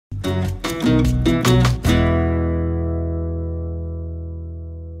So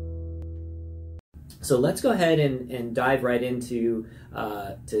let's go ahead and dive right into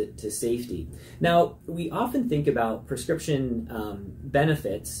to safety. Now, we often think about prescription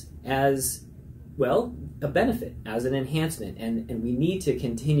benefits as, well, a benefit, as an enhancement, and we need to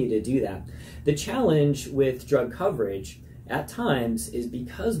continue to do that. The challenge with drug coverage at times is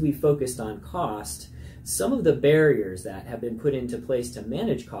because we focused on cost, some of the barriers that have been put into place to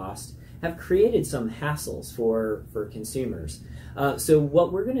manage cost have created some hassles for consumers. So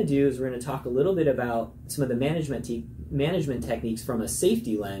what we're going to do is we're going to talk a little bit about some of the management techniques from a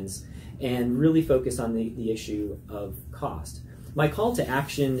safety lens and really focus on the issue of cost. My call to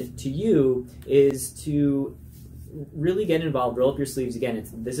action to you is to really get involved, roll up your sleeves. Again,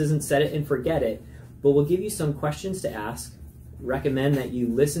 this isn't set it and forget it, but we'll give you some questions to ask, recommend that you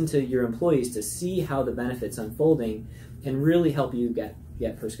listen to your employees to see how the benefits unfolding, and really help you get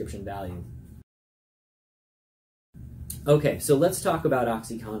prescription value. Okay, so let's talk about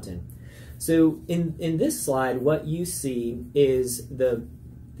Oxycontin. So in this slide, what you see is the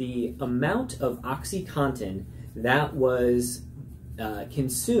amount of Oxycontin that was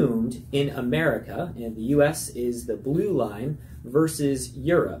consumed in America, and the US is the blue line, versus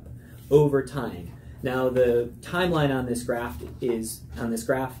Europe over time. Now the timeline on this graph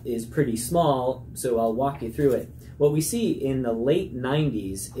is pretty small, so I'll walk you through it. What we see in the late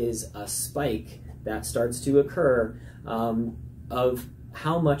 90s is a spike that starts to occur of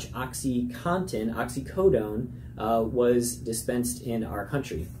how much Oxycontin, Oxycodon, was dispensed in our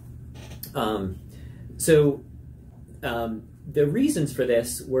country. The reasons for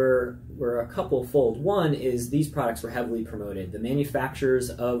this were a couple-fold. One is these products were heavily promoted. The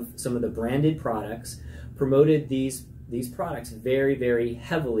manufacturers of some of the branded products promoted these products very, very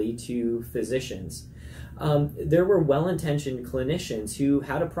heavily to physicians. There were well-intentioned clinicians who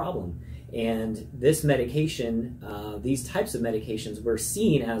had a problem, and this medication, these types of medications, were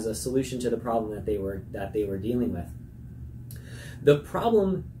seen as a solution to the problem that they were dealing with. The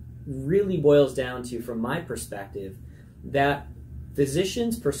problem really boils down to, from my perspective, that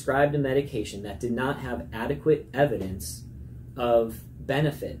physicians prescribed a medication that did not have adequate evidence of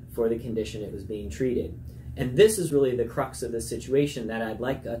benefit for the condition it was being treated. And this is really the crux of the situation that I'd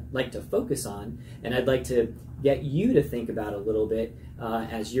like to focus on, and I'd like to get you to think about a little bit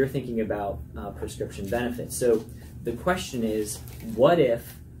as you're thinking about prescription benefits. So the question is, what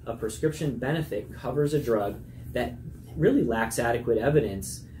if a prescription benefit covers a drug that really lacks adequate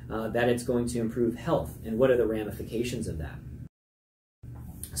evidence that it's going to improve health, and what are the ramifications of that?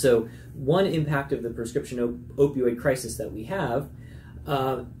 So one impact of the prescription opioid crisis that we have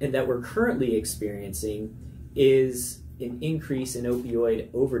and that we're currently experiencing is an increase in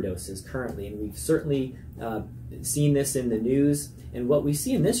opioid overdoses currently, and we've certainly seen this in the news. And what we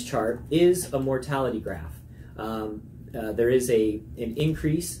see in this chart is a mortality graph. There is an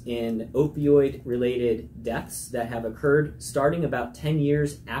increase in opioid-related deaths that have occurred starting about 10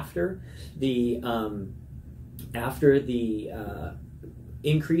 years after the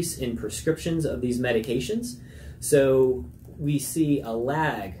increase in prescriptions of these medications. So we see a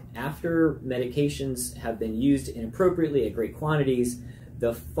lag after medications have been used inappropriately at great quantities.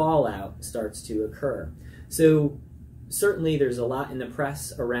 The fallout starts to occur. So certainly there's a lot in the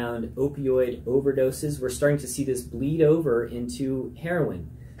press around opioid overdoses. We're starting to see this bleed over into heroin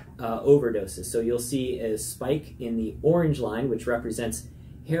overdoses. So you'll see a spike in the orange line, which represents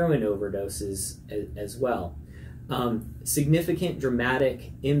heroin overdoses as well. Significant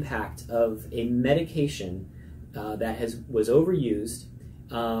dramatic impact of a medication that was overused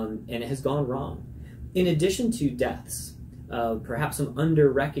and it has gone wrong. In addition to deaths, perhaps some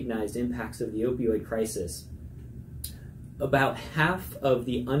under-recognized impacts of the opioid crisis. About half of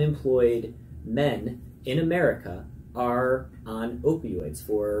the unemployed men in America are on opioids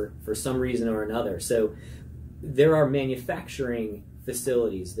for some reason or another. So there are manufacturing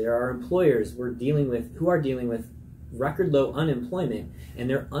facilities, there are employers who are dealing with record low unemployment, and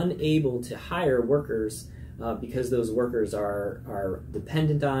they're unable to hire workers because those workers are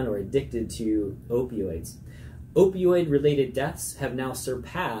dependent on or addicted to opioids. Opioid-related deaths have now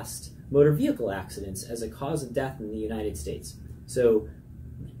surpassed motor vehicle accidents as a cause of death in the United States. So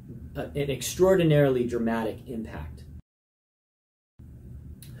an extraordinarily dramatic impact.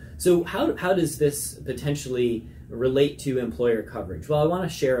 So how does this potentially relate to employer coverage? Well, I want to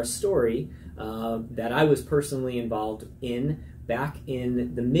share a story that I was personally involved in back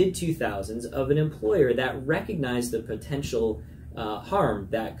in the mid-2000s of an employer that recognized the potential harm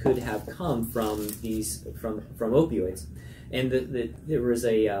that could have come from opioids. And there was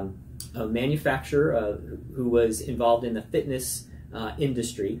a manufacturer who was involved in the fitness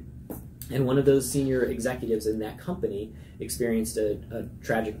industry, And one of those senior executives in that company experienced a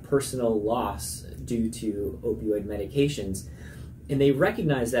tragic personal loss due to opioid medications. And they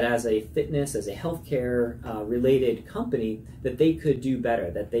recognized that as a fitness, as a healthcare related company, that they could do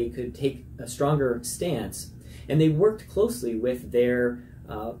better, that they could take a stronger stance. And they worked closely with their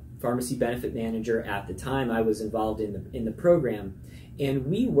pharmacy benefit manager at the time. I was involved in the program. And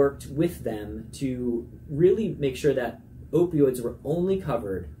we worked with them to really make sure that opioids were only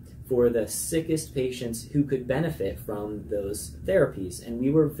covered for the sickest patients who could benefit from those therapies. And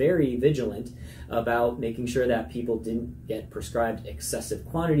we were very vigilant about making sure that people didn't get prescribed excessive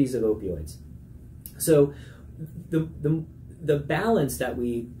quantities of opioids. So the balance that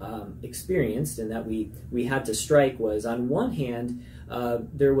we experienced and that we had to strike was, on one hand,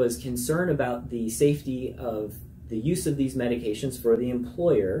 there was concern about the safety of the use of these medications for the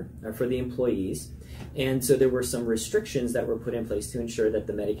employer or for the employees. And so there were some restrictions that were put in place to ensure that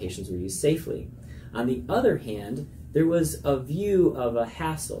the medications were used safely. On the other hand, there was a view of a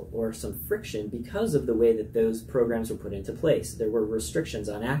hassle or some friction because of the way that those programs were put into place. There were restrictions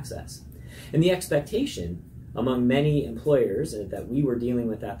on access. And the expectation among many employers that we were dealing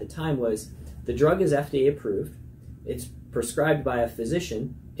with at the time was, the drug is FDA approved, it's prescribed by a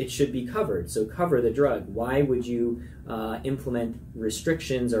physician, it should be covered, so cover the drug. Why would you implement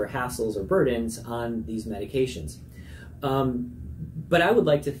restrictions or hassles or burdens on these medications? But I would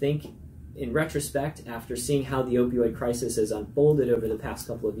like to think, in retrospect, after seeing how the opioid crisis has unfolded over the past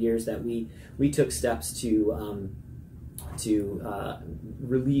couple of years, that we took steps to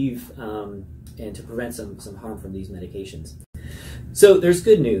relieve and to prevent some harm from these medications. So there's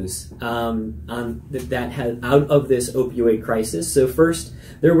good news that had out of this opioid crisis. So first,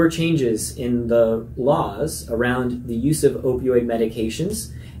 there were changes in the laws around the use of opioid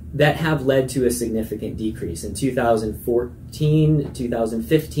medications that have led to a significant decrease. In 2014,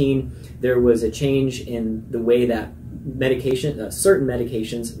 2015, there was a change in the way that certain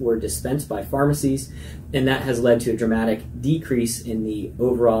medications were dispensed by pharmacies, and that has led to a dramatic decrease in the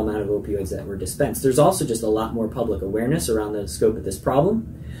overall amount of opioids that were dispensed. There's also just a lot more public awareness around the scope of this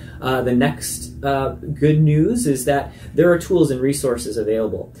problem. The next good news is that there are tools and resources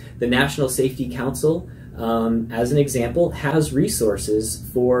available. The National Safety Council, as an example, has resources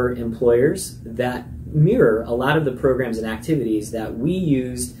for employers that mirror a lot of the programs and activities that we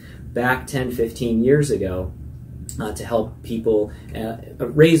used back 10, 15 years ago to help people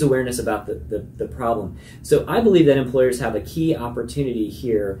raise awareness about the problem. So I believe that employers have a key opportunity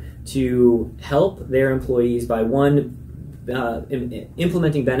here to help their employees by, one,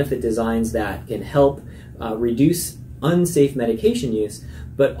 implementing benefit designs that can help reduce unsafe medication use,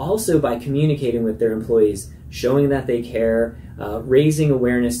 but also by communicating with their employees, showing that they care, raising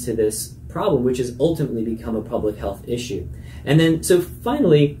awareness to this problem, which has ultimately become a public health issue. And then, so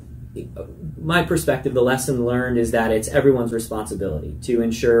finally, my perspective, the lesson learned is that it's everyone's responsibility to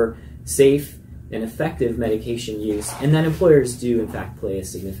ensure safe and effective medication use, and that employers do, in fact, play a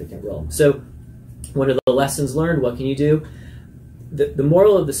significant role. So what are the lessons learned? What can you do? The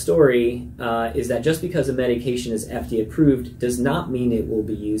moral of the story is that just because a medication is FDA approved does not mean it will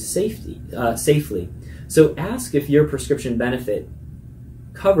be used safely. So ask if your prescription benefit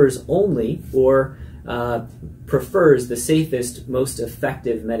covers only or prefers the safest, most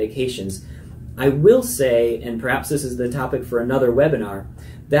effective medications. I will say, and perhaps this is the topic for another webinar,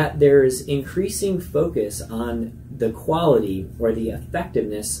 that there's increasing focus on the quality or the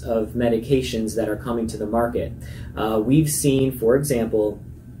effectiveness of medications that are coming to the market. We've seen, for example,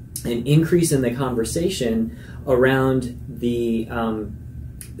 an increase in the conversation around the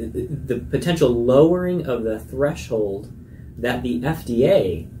potential lowering of the threshold that the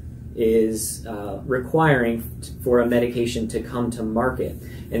FDA is requiring for a medication to come to market.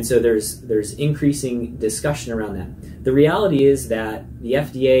 And so there's increasing discussion around that. The reality is that the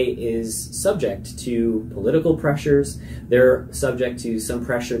FDA is subject to political pressures. They're subject to some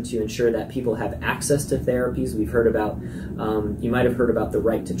pressure to ensure that people have access to therapies. We've heard about, you might have heard about the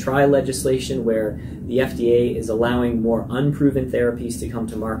right to try legislation, where the FDA is allowing more unproven therapies to come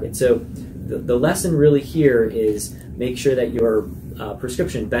to market. So the lesson really here is make sure that your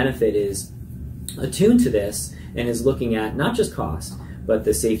prescription benefit is attuned to this and is looking at not just cost, but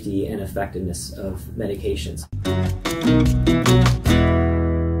the safety and effectiveness of medications.